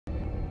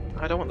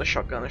I don't want the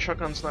shotgun. The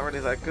shotgun's not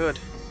really that good.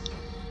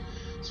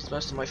 Since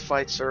most of my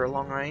fights are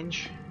long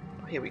range.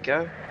 Here we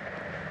go.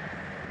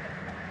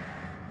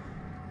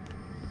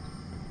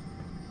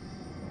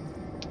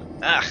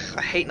 Ah,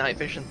 I hate night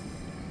vision.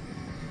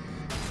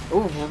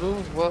 Ooh,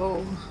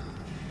 whoa.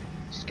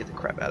 Just get the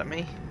crap out of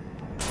me.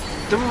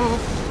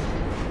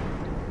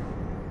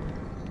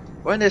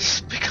 When did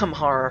this become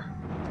horror?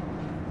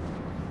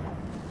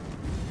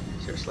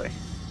 Seriously.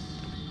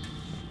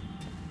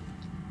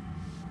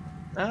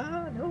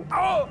 Ah, no.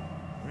 Oh!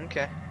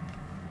 Okay.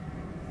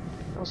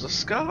 That was a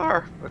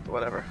scar, but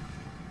whatever.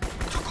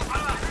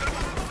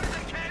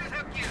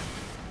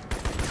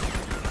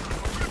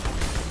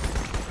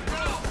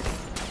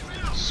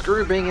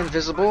 Screw being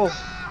invisible.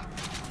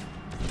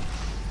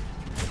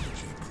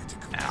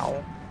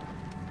 Ow.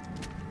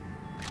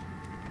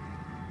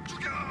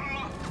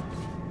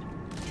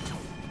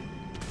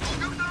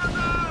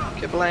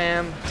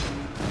 Kablam.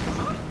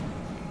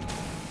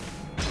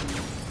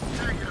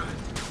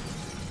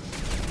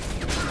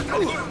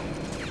 Oh.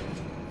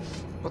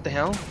 What the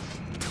hell?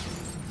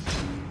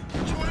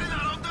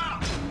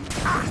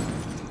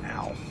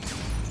 Ow.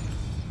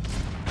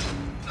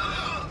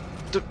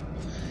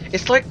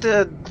 It's like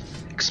the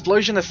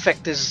explosion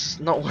effect is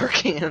not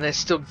working and they're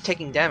still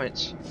taking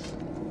damage.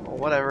 Or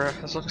whatever,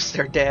 as long as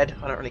they're dead,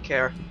 I don't really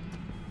care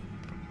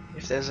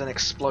if there's an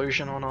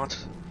explosion or not.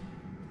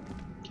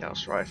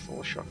 Gauss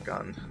rifle,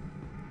 shotgun.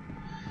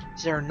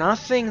 Is there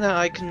nothing that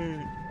I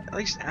can... at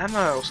least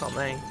ammo or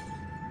something?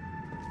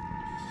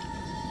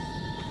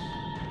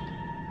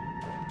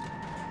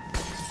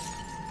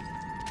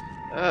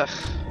 Ugh.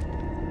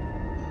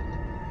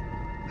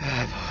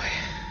 Oh boy.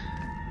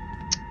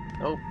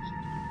 Nope.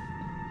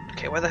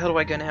 Okay, where the hell do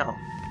I go now?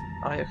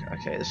 Oh,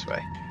 okay, this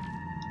way.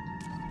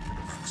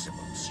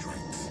 Maximum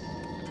strength.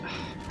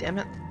 Damn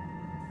it.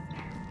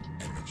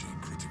 Energy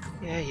critical.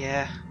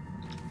 Yeah.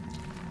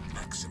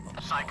 Maximum.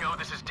 Psycho,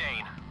 this is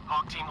Dane.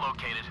 Hawk team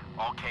located.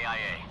 All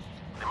KIA.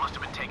 They must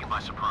have been taken by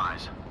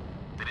surprise.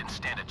 They didn't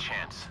stand a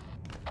chance.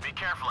 Be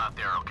careful out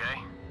there,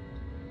 okay?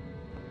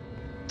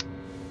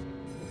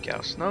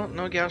 Gauss.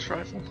 No Gauss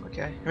rifle.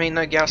 Okay. I mean,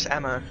 no Gauss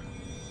ammo.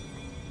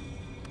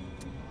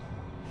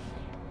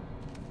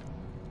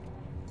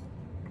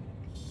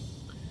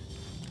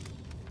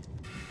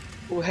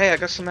 Oh, hey, I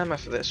got some ammo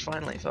for this.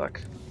 Finally,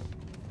 fuck.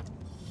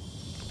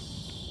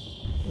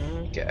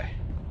 Okay.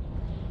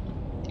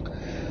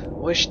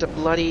 Wish the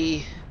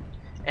bloody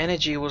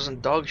energy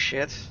wasn't dog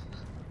shit.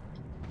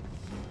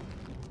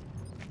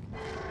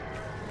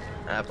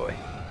 Ah, boy.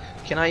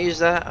 Can I use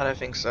that? I don't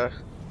think so.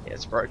 Yeah,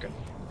 it's broken.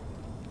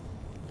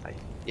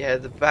 Yeah,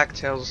 the back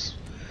tail's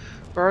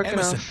broken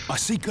Emerson, off. I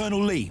see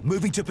Colonel Lee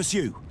moving to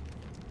pursue.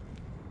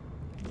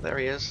 There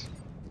he is.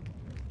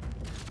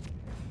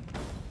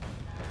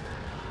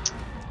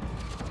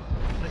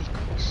 Bloody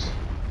course.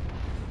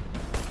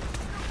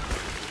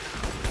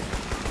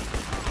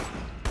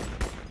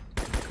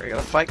 We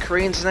gotta fight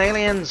Koreans and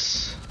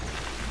aliens.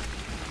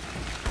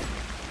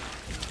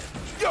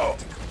 Yo!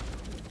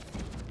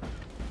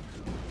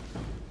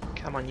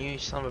 Come on, you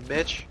son of a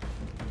bitch.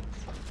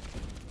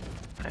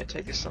 I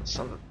take this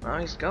son of a... Oh,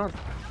 he's gone.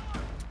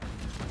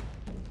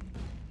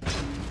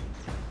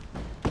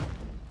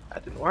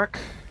 That didn't work.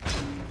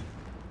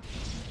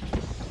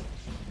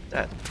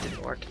 That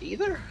didn't work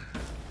either.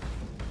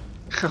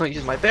 I'll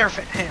use my bare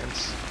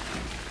hands.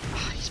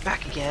 Oh, he's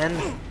back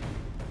again.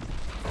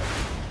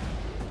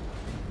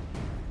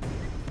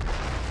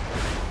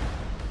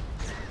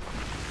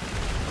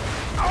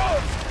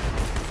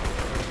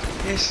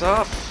 Piss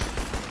off.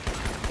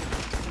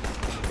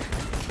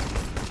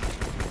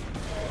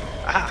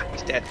 Ah,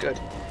 he's dead, good.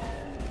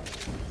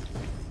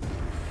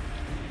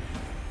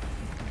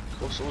 Of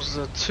course, it was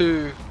the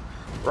two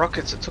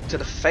rockets it took to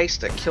the face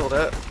that killed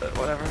it, but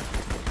whatever.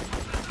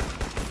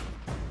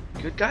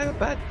 Good guy or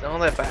bad? Oh,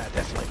 they're bad,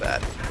 definitely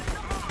bad.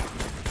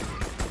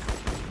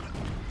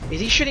 Is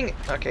he shooting?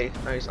 Okay,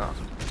 no, he's not.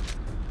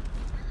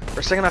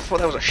 For a second, I thought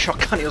that was a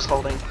shotgun he was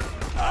holding.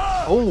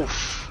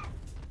 Oof!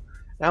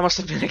 That must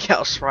have been a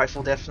Gauss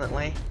rifle,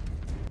 definitely.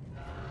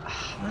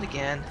 Not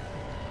again.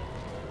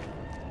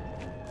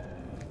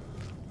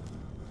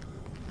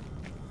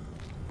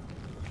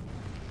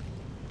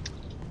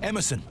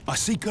 Emerson, I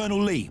see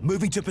Colonel Lee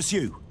moving to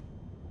pursue.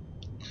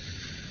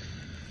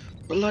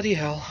 Bloody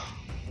hell.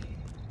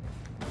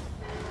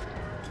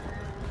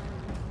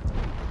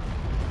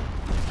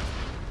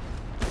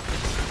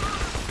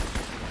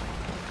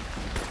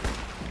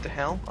 What the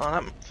hell? Oh,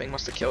 that thing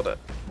must have killed it.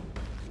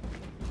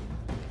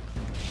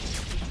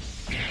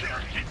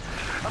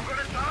 I'm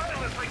gonna die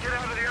unless I get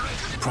out of here.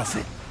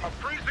 Prophet. I'm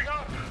freezing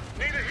up.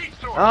 Need a heat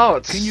source. Oh,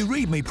 it's... Can you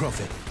read me,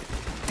 Prophet?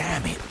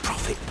 Damn it,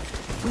 Prophet.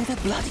 Where the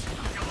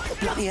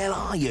bloody hell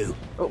are you?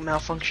 Oh,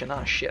 malfunction.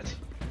 Ah, shit.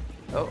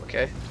 Oh,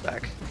 okay.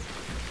 Back.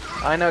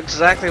 I know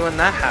exactly when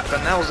that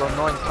happened. That was an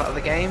annoying part of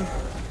the game.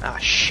 Ah,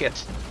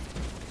 shit.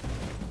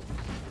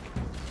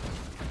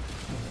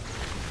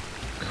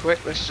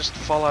 Quick, let's just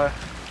follow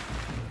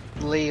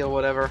Lee or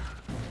whatever.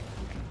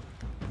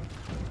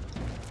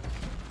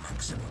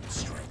 Maximum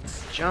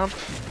strength. Jump.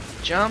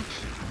 Jump.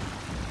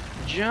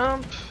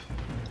 Jump.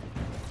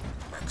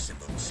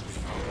 Maximum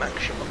speed.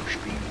 Maximum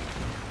speed.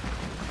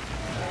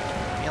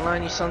 Me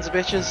alone, you sons of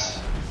bitches.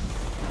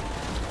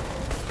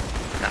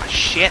 Ah,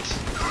 shit.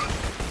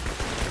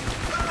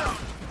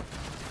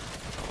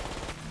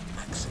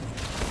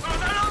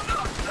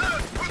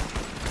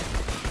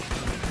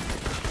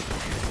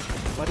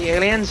 Bloody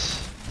aliens.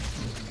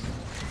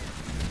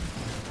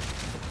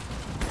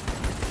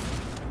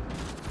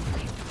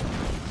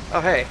 Oh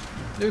hey,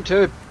 noob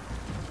tube.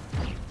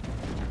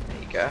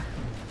 There you go.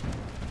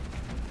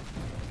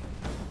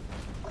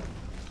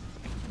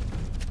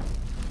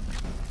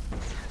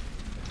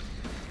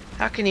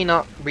 How can he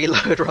not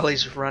reload while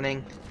he's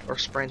running or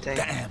sprinting?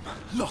 Damn,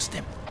 lost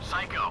him.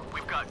 Psycho,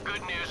 we've got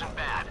good news and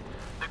bad.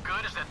 The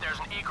good is that there's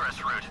an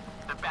egress route.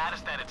 The bad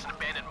is that it's an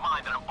abandoned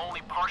mine that I'm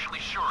only partially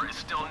sure is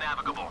still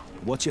navigable.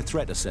 What's your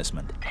threat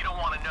assessment? You don't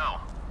want to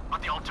know.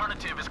 But the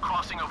alternative is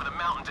crossing over the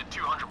mountains at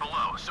 200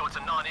 below, so it's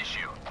a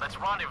non-issue. Let's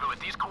rendezvous at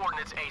these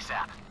coordinates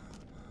ASAP.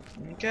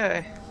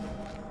 Okay.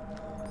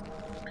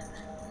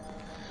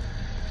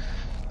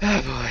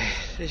 Oh boy,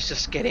 it's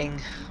just getting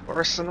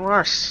worse and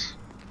worse.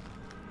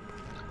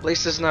 At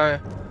least there's no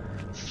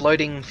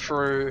floating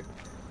through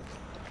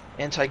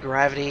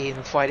anti-gravity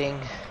and fighting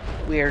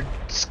weird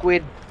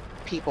squid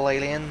people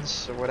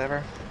aliens or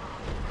whatever.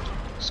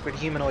 Squid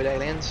humanoid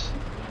aliens.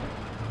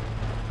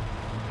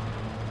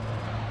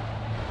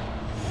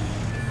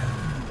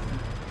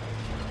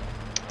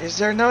 Is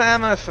there no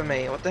ammo for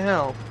me? What the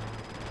hell?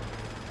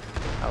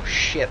 Oh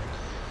shit.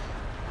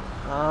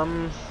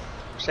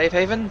 Safe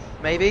haven?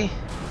 Maybe?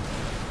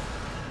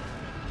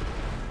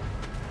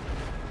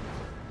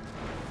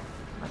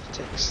 I have to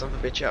take this son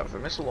of a bitch out with a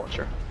missile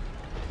launcher.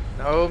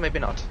 No, maybe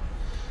not.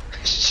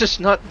 Let's just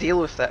not deal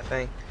with that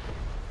thing.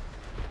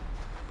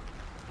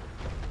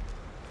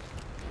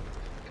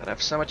 God, I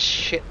have so much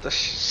shit to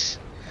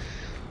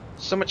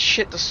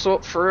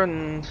sort through,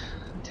 and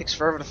it takes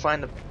forever to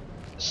find the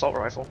assault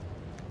rifle.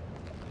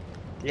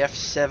 The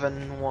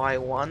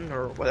F7Y1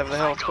 or whatever the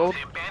hell it's called.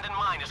 The abandoned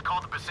mine is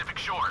called the Pacific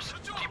Shores.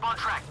 Keep on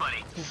track,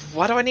 buddy.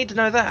 Why do I need to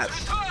know that?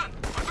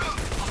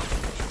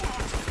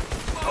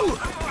 Oh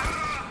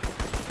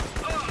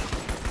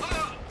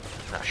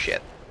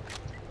shit.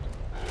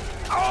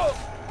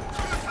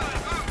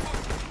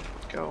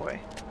 Go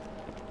away.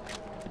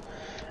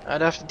 I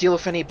don't have to deal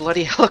with any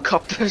bloody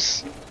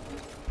helicopters.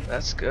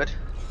 That's good.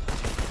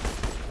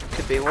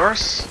 Could be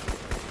worse.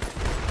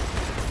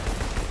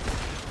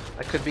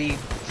 I could be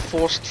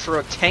forced through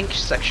a tank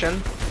section,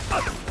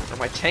 where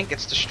my tank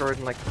gets destroyed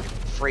in like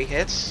 3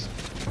 hits.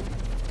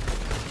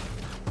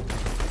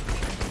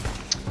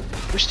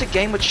 Wish the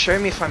game would show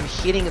me if I'm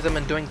hitting them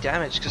and doing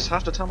damage, because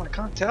half the time I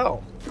can't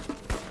tell.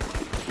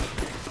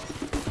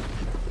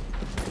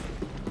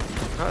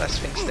 Oh, that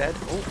thing's dead.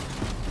 Ooh.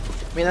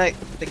 I mean,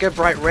 they go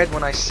bright red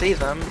when I see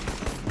them.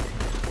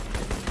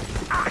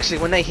 Actually,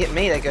 when they hit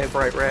me, they go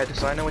bright red,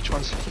 so I know which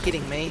one's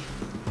hitting me.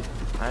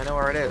 I know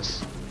where it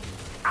is.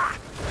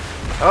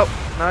 Oh,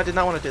 no, I did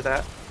not want to do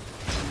that.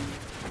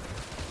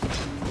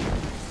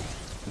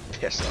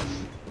 Piss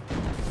off.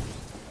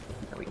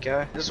 There we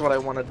go. This is what I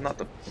wanted, not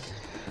the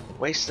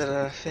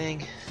wasted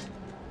thing.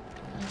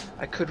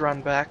 I could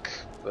run back,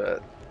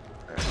 but...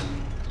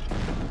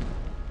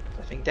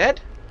 that thing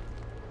dead?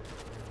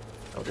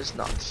 Oh, it is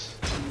not.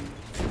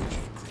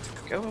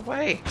 Go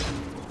away.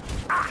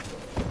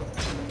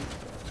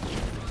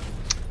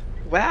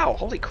 Wow,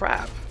 holy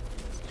crap.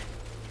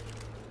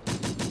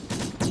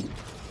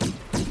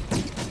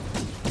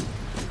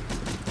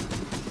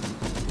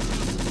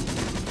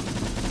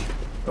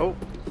 Oh.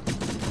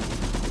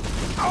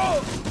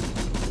 Oh!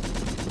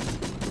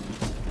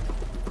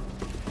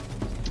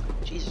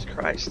 Jesus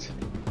Christ.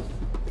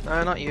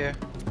 No, not you.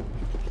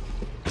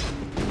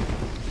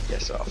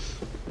 Piss off.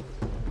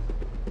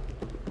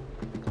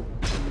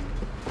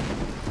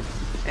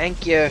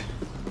 Thank you.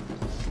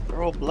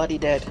 They're all bloody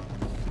dead.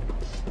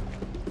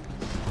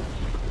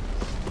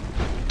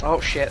 Oh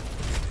shit.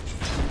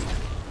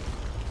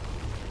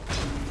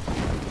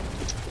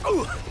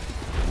 Oh.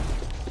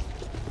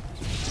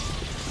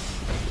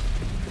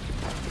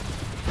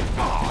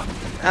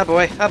 Ah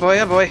boy, ah boy,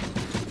 ah boy.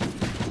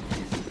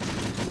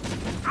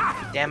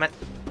 Damn it.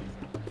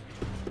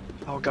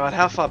 Oh god,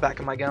 how far back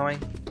am I going?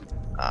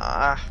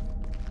 Ah.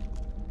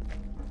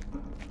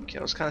 Okay,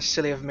 it was kind of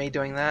silly of me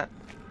doing that.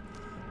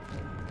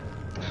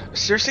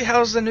 Seriously,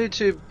 how's the new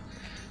tube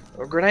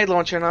or grenade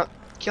launcher not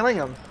killing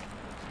them?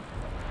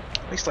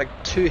 At least like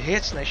 2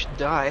 hits and they should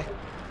die.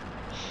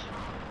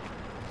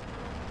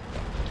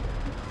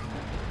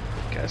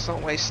 Okay, let's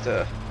not waste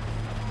this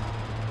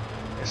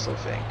little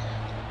thing.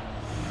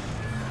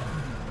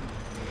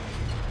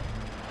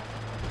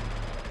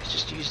 Let's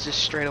just use this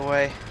straight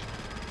away.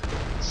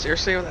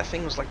 Seriously, that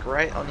thing was like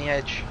right on the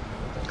edge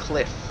of the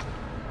cliff.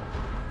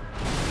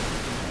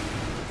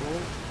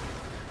 Ooh.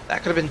 That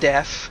could have been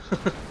death.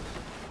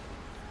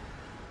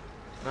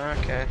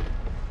 Okay.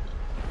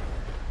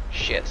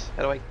 Shit.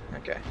 How do I...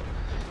 Okay.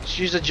 Just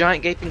use a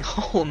giant gaping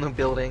hole in the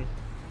building.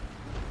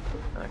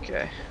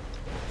 Okay.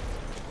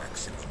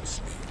 Maximum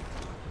speed.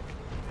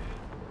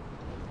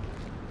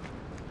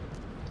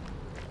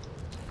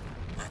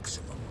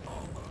 Maximum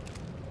armor.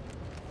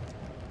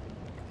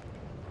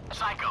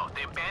 Psycho,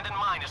 the abandoned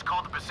mine is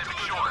called the Pacific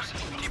Shores.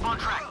 Keep on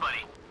track,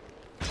 buddy.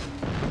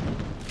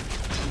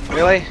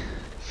 Really?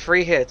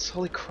 3 hits.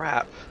 Holy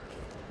crap.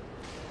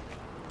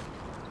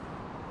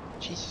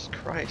 Jesus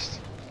Christ.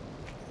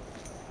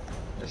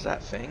 There's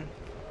that thing.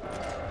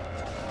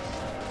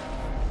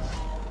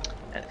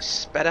 And it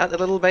spat out the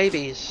little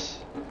babies.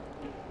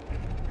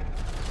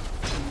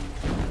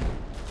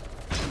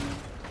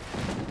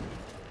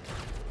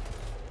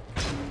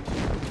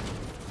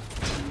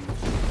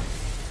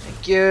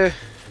 Thank you.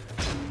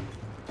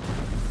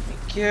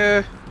 Thank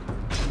you.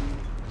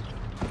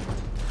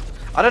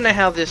 I don't know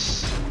how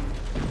this,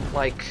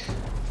 like,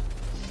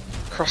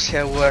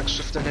 crosshair works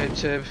with the noob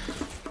tube.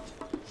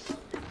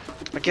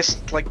 I guess,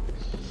 like,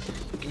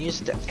 you can use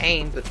it to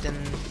aim, but then,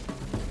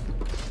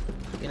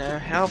 you know,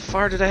 how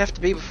far did I have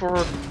to be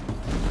before?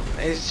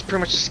 It's pretty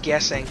much just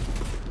guessing.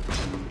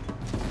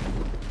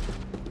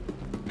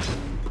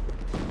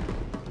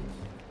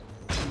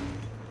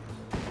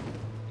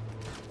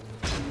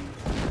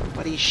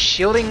 But these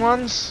shielding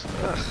ones?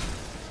 Ugh.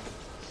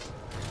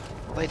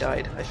 Well, they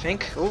died, I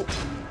think. Oh.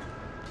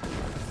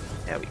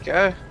 There we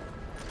go.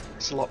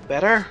 It's a lot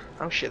better.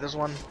 Oh shit, there's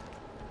one.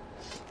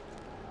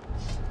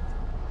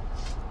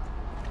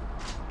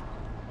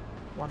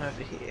 One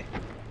over here.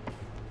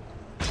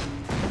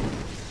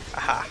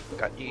 Aha,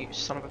 got you,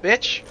 son of a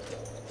bitch.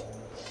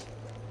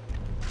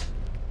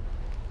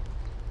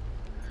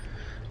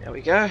 There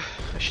we go.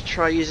 I should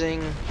try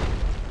using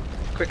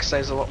quick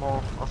saves a lot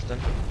more often.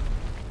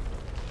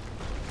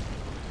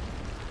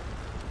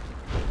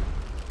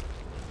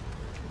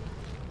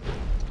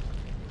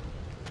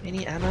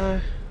 Any ammo?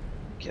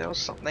 Okay, that was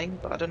something,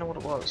 but I don't know what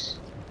it was.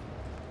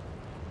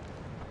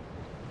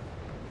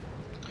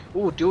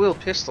 Ooh, dual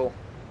pistol.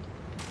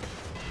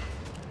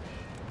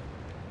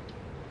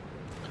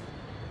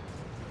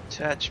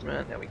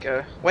 Attachment, there we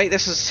go. Wait,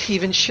 this is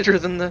even shitter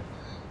than the...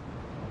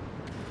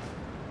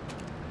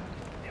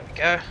 There we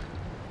go.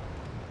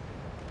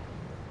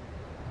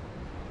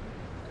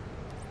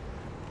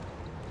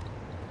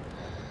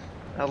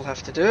 That'll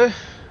have to do.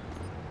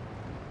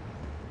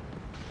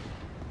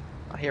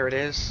 Oh, here it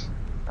is.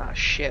 Ah,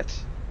 shit.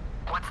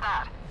 What's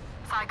that?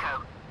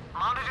 Psycho,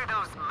 monitor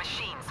those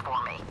machines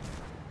for me.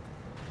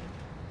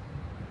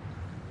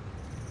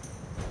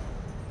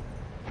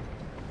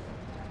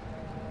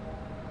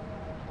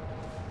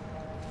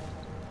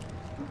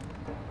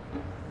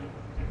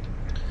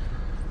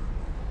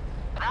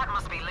 That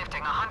must be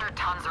lifting 100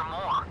 tons or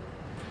more.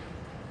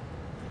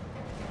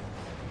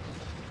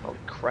 Holy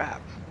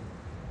crap.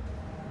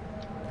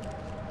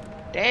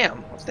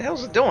 Damn, what the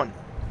hell's it doing?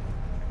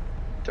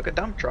 Took a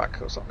dump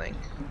truck or something.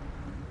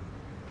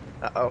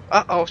 Uh-oh.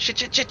 Uh-oh. Shit,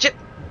 shit, shit, shit!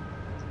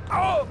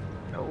 Oh!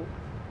 No.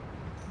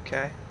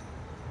 Okay.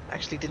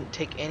 Actually didn't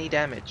take any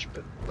damage,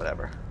 but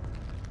whatever.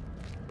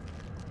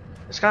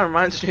 This kind of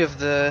reminds me of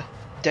the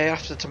day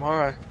after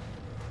tomorrow.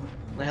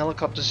 The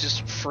helicopters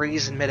just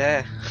freeze in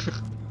midair.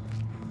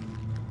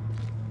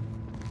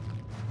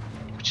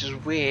 Which is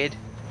weird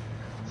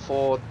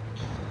for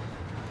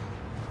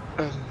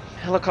a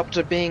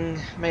helicopter being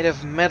made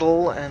of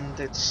metal and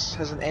it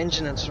has an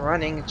engine that's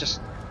running. It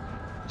just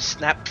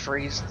snapped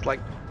freeze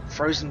like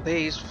frozen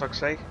peas, for fuck's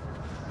sake.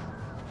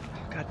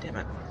 Oh, God damn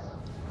it.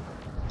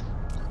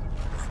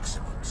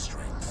 Maximum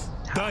strength.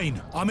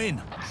 Dane, I'm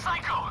in.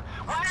 Psycho,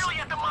 we're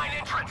nearly at the mine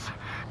entrance.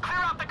 Clear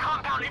out the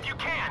compound if you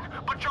can,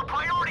 but your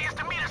priority is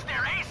to meet us there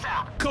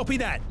ASAP. Copy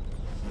that.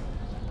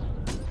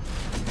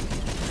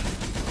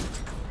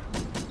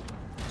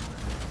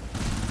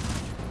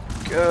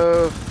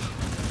 Go.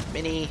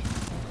 Mini.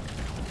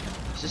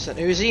 Is this an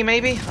Uzi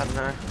maybe? I don't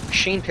know.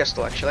 Machine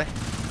pistol actually.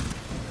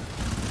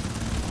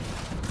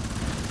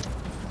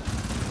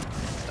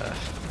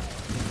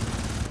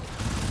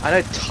 I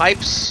know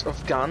types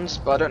of guns,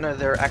 but I don't know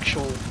their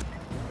actual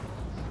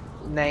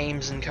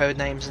names and code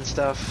names and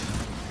stuff.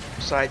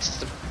 Besides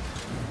the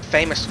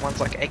famous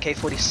ones like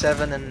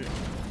AK-47 and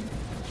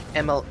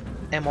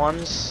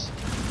M1s.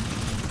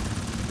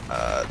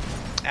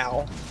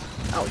 Ow.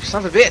 Ow, you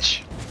son of a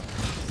bitch!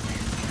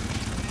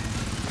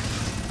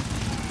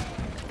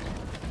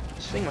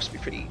 This thing must be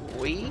pretty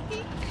weak.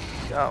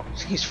 Oh,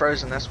 he's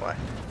frozen, that's why.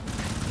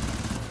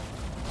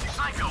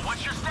 Psycho,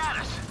 what's your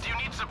status? Do you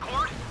need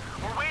support?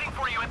 We're waiting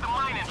for you at the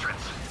mine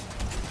entrance.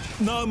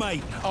 No,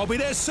 mate. I'll be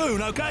there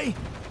soon, okay?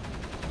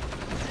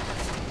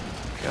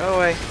 Go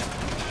away.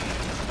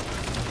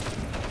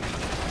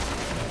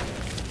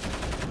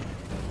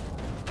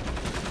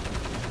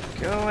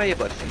 Go away, you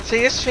blood thing. See,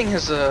 this thing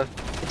has a...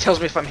 It tells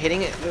me if I'm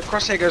hitting it, the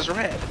crosshair goes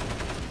red.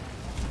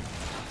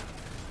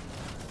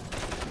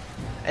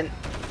 And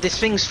this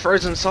thing's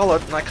frozen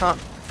solid, and I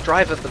can't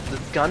drive it, but the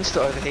gun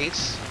still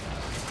overheats.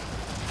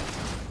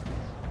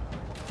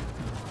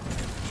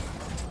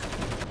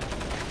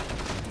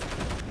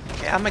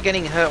 Okay, how am I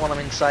getting hurt when I'm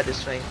inside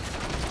this thing?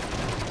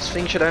 This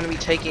thing should only be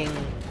taking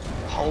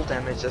hull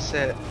damage, that's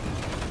it.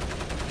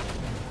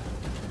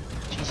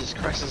 Jesus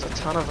Christ, there's a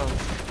ton of them.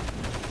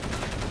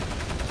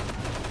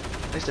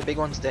 At least the big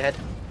one's dead.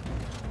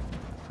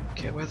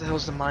 Okay, where the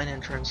hell's the mine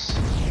entrance?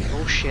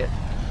 Oh shit.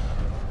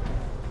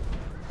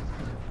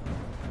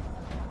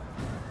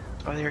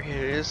 Oh, here it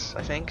is,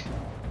 I think.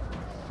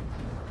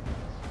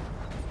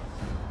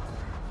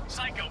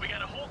 Psycho, we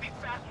gotta hold these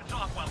bastards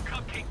off while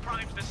Cupcake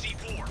primes the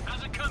C4.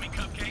 How's it coming,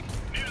 Cupcake?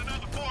 Need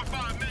another 4 or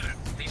 5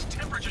 minutes. These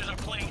temperatures are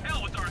playing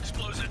hell with our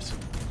explosives.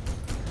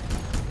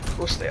 Of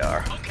course they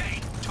are. Okay,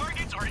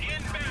 targets are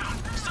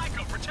inbound.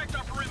 Psycho, protect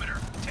our perimeter.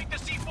 Take the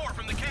C4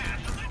 from the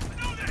cache. Let's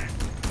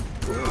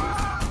do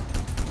that.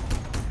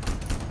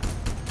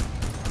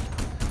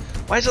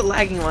 Why is it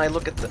lagging when I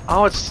look at the...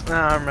 Oh, it's... No,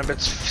 I remember.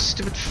 It's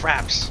stupid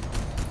fraps.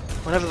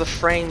 Whenever the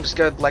frames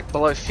go, like,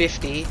 below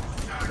 50,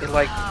 it,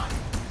 like,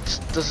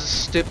 does a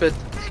stupid,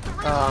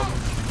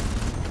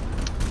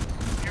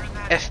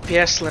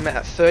 FPS limit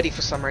at 30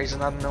 for some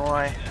reason. I don't know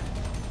why.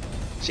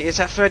 See, it's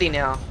at 30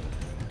 now.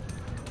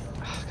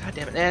 Oh, God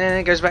damn it. And then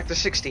it goes back to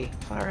 60.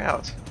 Far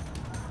out.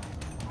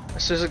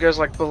 As soon as it goes,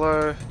 like,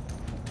 below,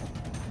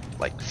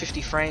 like,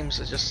 50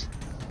 frames, it just...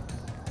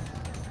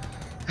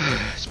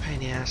 it's a pain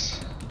in the ass.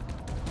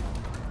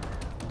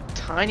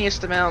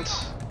 Tiniest amount.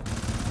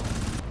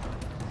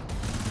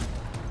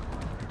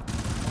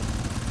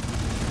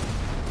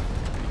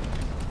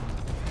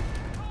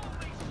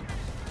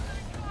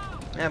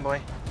 Yeah,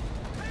 boy.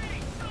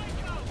 Hey,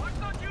 Psycho, I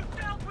thought you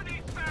dealt with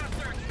these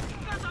bastards.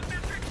 There's a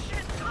metric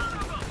shit ton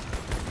of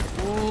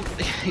them. Ooh,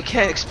 you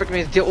can't expect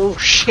me to deal. Oh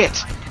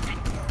shit!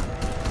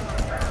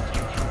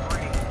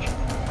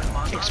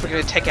 You expect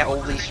me to take out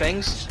all these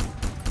things?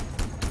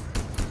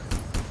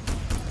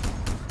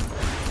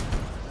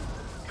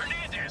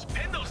 Hernandez,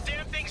 pin those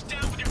damn things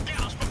down with your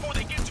gauss before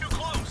they get too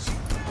close.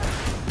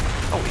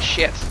 Holy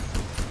shit!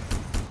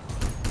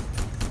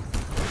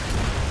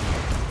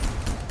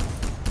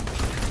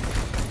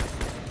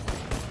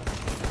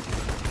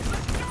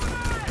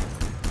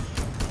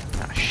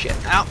 Ah shit!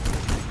 Ow!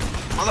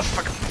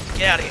 Motherfucker!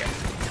 Get out of here!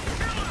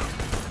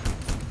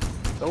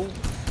 Oh!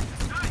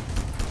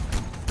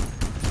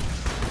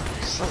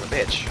 Son of a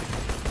bitch!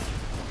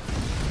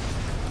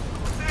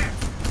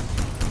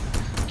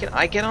 Can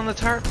I get on the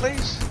turret,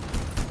 please?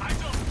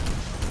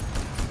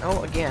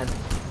 Oh, again.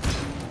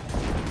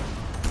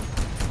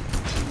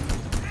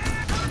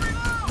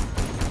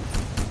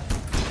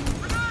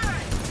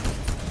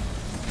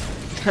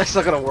 That's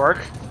not gonna work.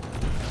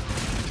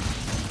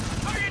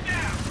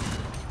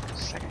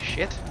 Sack of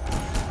shit.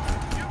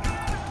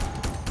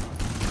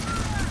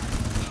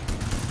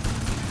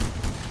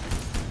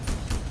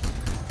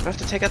 Do I have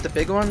to take out the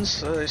big ones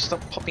so they stop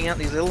popping out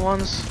these little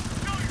ones?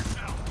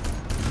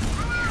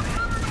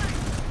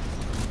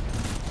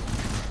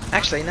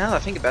 Actually, now that I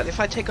think about it,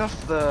 if I take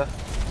off the...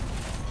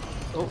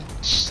 Oh,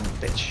 son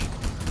of a bitch.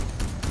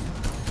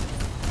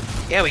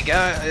 There we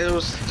go, it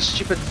was the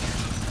stupid...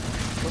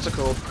 What's it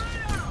called?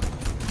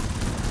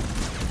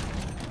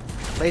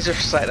 Laser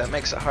sight that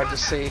makes it hard to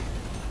see.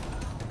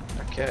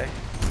 Okay.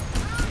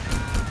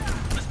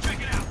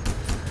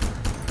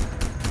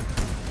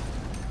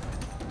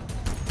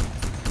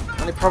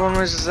 Only problem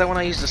is that when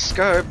I use the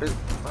scope,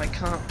 I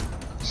can't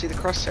see the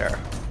crosshair.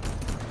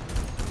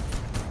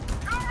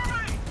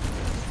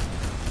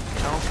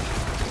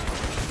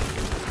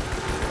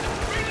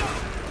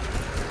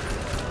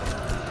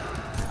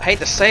 I hate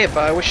to say it,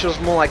 but I wish it was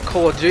more like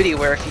Call of Duty,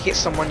 where if you hit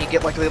someone, you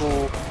get like a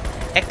little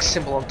X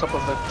symbol on top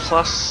of the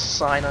plus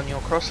sign on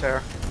your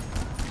crosshair.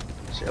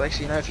 So at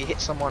least you know if you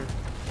hit someone.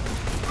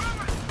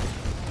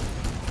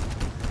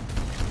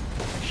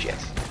 Shit.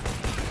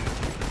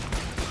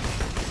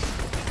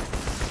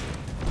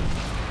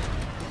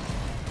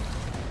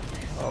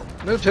 Oh,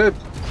 move tube.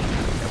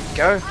 There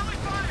we go.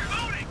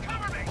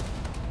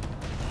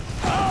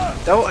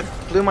 Oh, I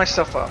blew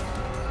myself up.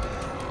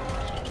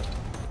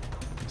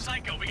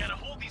 Psycho, we gotta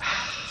hold these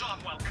bastards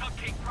off while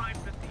Cupcake primes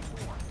the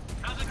C4.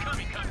 How's it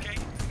coming, Cupcake?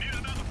 Need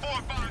another 4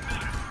 or 5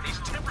 minutes. These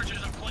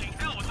temperatures are playing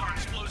hell with our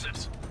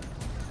explosives.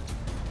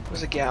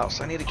 Where's a Gauss?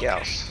 I need a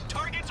Gauss. Okay,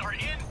 targets are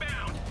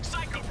inbound.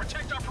 Psycho,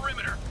 protect our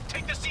perimeter.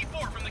 Take the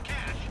C4 from the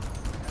cache.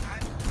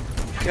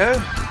 Go.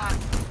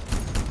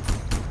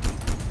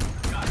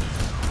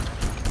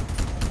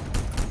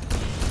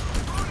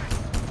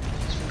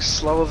 This thing's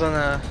slower than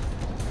a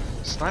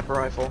sniper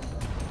rifle.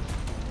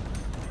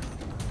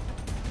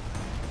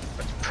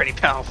 But pretty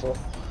powerful.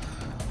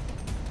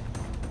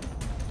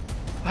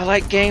 I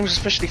like games,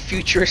 especially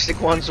futuristic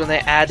ones, when they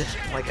add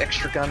like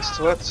extra guns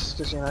to it,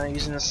 because you know,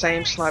 using the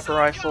same sniper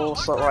rifle,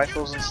 assault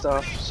rifles and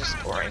stuff, is just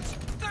boring.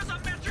 There's a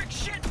metric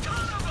shit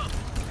ton of them.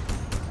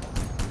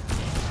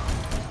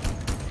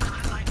 I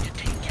like to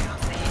take out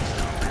these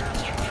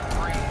bastards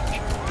bridge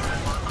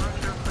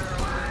under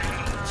barrel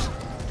grenades.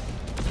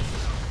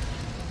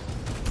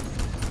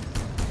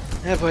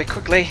 Yeah, boy,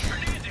 quickly.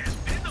 Hernandez,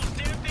 pin those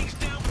damn things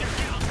down with your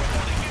gauss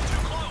before they get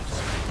too close.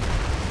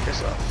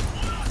 Piss off.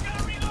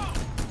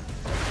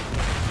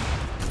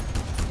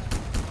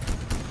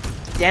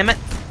 Damn it!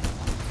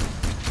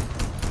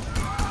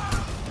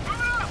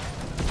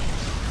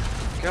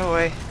 Go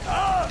away.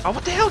 Oh,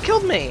 what the hell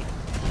killed me?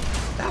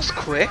 That was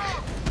quick.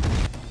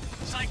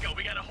 Psycho,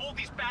 we gotta hold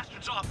these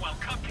bastards off while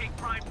Cupcake Cupcake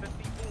Prime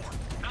 54.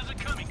 How's it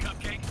coming,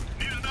 Cupcake?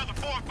 Need another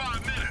 4 or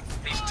 5 minutes.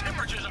 These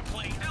temperatures are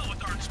playing hell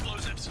with our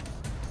explosives.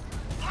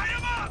 Light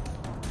 'em up!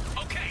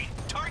 Okay,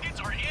 targets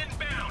are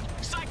inbound.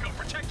 Psycho,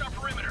 protect our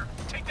perimeter.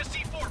 Take the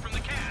C4 from the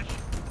cache.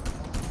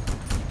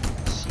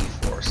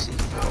 C4,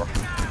 C4.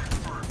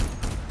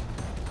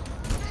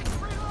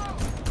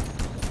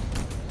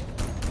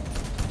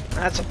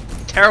 That's a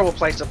terrible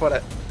place to put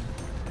it.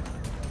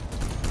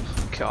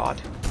 God.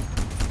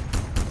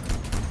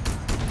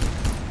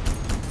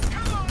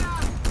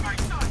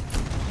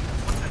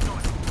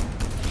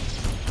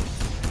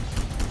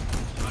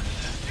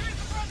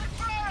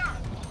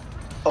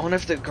 I wonder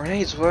if the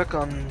grenades work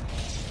on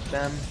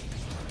them.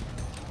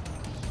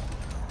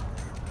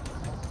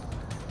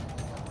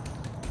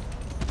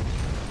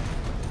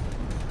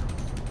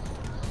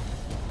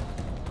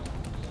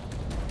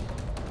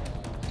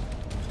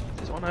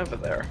 There's one over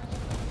there.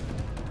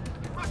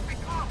 What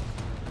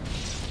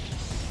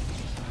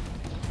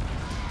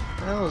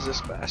the hell is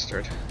this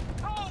bastard?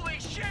 Holy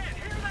shit,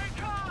 here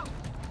they come!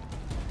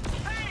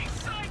 Hey,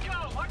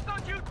 Psycho! I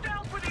thought you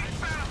dealt with these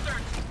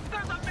bastards!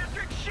 There's a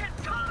metric shit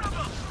ton of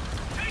them!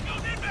 Take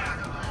those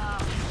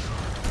inbound!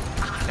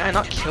 Can I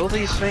not kill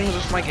these things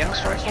with my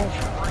gas rifle?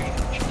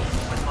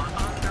 With my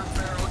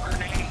underbarrel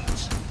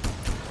grenades.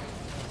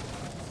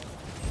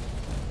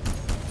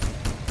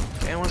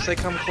 And once they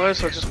come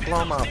close, I'll just blow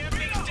them up. Damn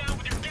things down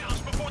with your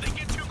gals before they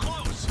get too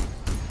close!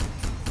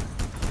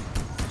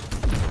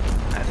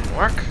 That didn't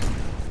work.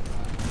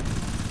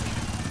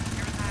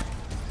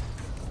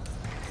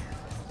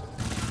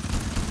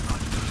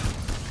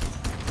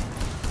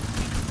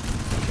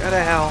 Go to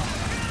hell.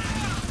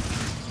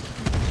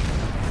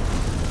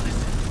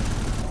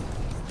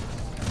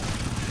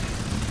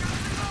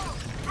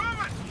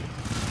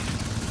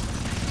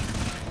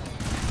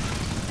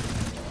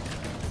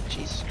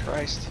 Jesus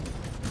Christ.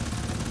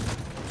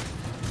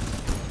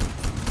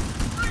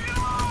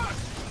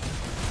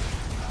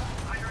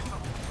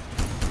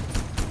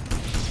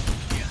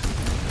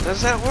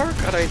 Does that work?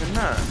 I don't even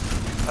know.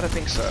 I don't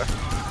think so.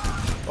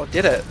 Or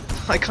did it?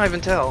 I can't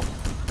even tell.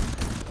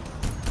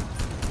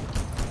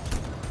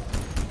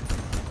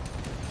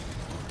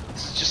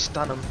 Let's just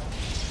stun him.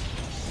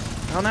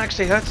 That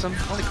actually hurts him.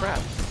 Holy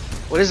crap.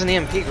 Well, it is an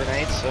EMP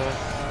grenade, so...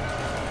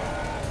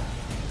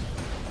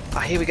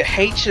 Ah, here we go.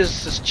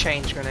 H's just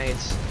change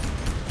grenades.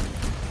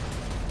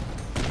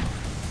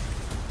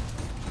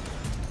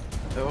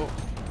 Oh.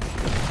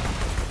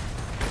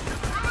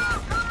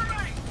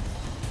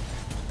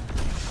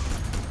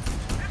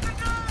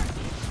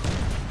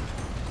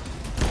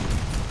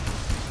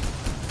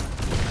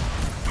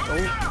 Oh.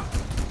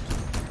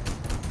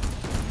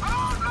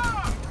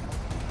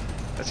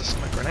 That's a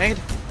smoke grenade.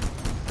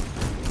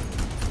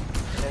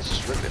 And it's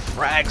just regular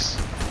frags.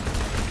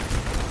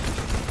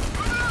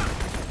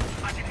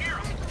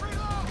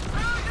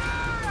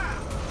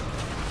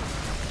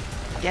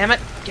 Damn it!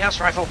 Gas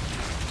rifle!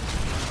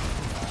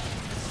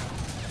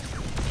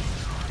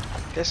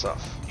 Piss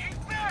off.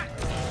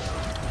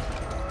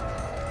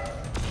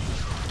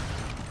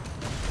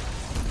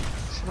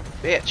 Son of a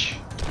bitch.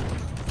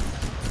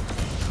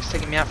 He's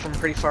taking me out from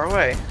pretty far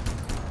away.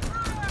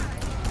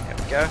 There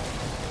we go.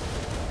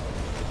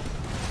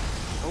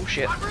 Oh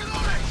shit.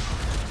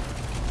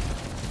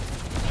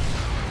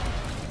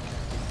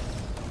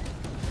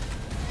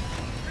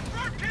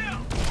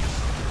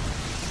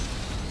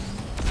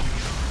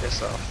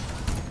 Piss off.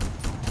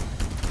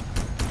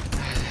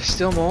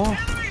 Still more?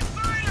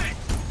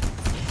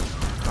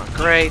 Oh,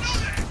 great.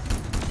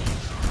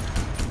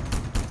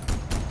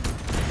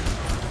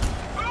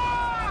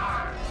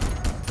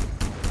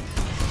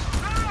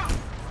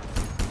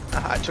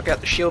 Ah, I took out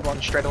the shield one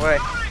straight away.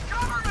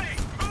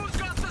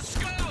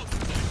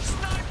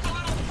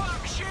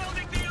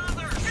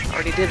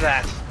 Already did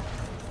that.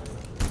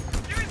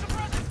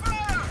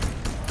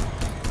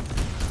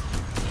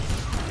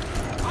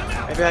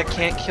 Maybe I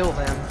can't kill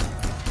them.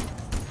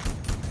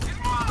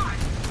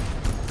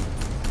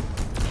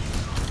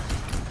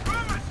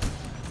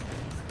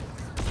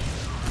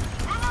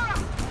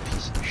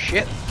 Piece of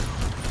shit.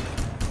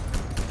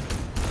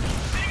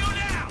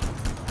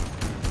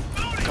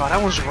 God,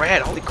 that one's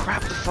red. Holy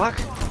crap, the fuck?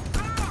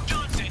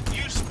 Johnson,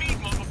 use speed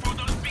mode before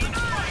those beams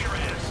fly your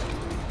ass.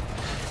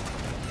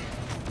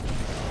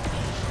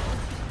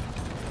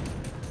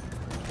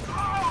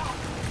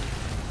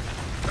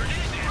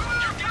 Hernandez,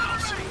 your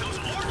gals, those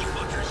orange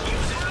fuckers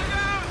use it.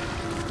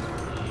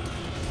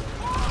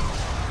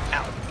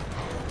 Ow.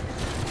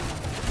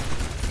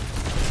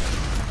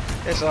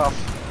 Piss off.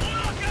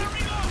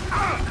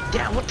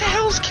 Damn, what the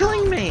hell's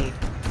killing me?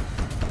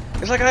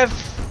 It's like I have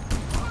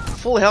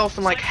full health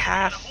and like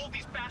half. Hold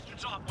these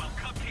bastards off while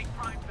Cupcake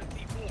Prime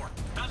 54.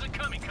 How's it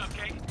coming,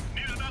 Cupcake?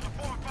 Need another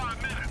 4 or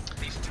 5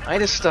 minutes. I need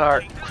to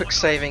start quick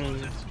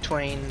saving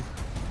between.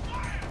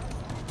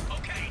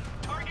 Okay,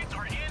 targets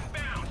are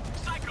inbound.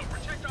 Psycho,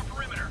 protect our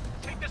perimeter.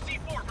 Take the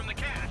C4 from the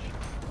cache.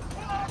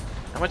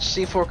 How much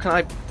C4 can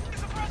I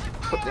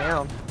put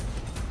down?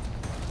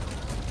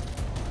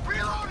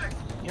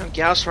 You know,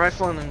 Gauss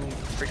rifle and then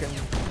freaking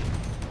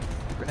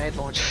grenade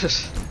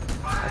launchers.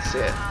 That's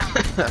it.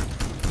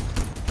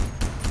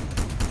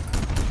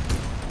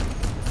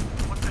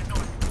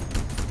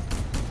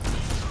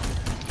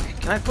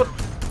 Can I put...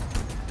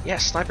 Yeah,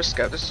 sniper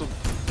scope. This will be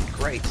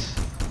great.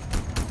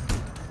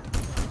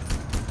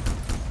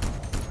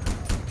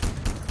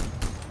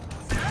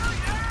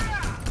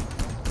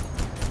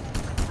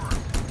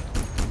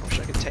 Wish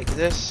I could take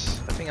this.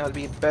 I think that would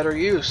be better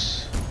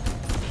use.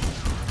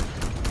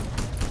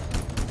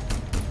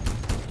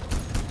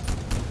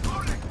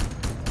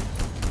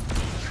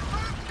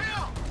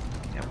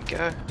 There we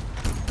go.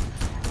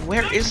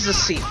 Where is the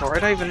C4? I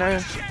don't even know.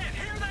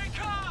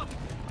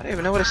 I don't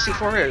even know what a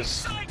C4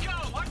 is.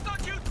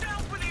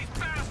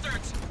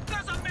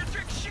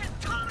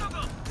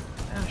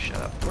 Oh,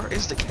 shut up. Where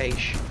is the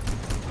cache?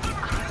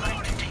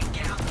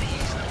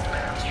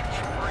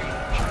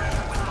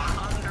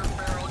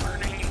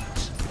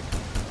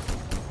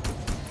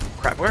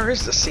 Crap, where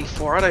is the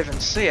C4? I don't even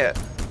see it.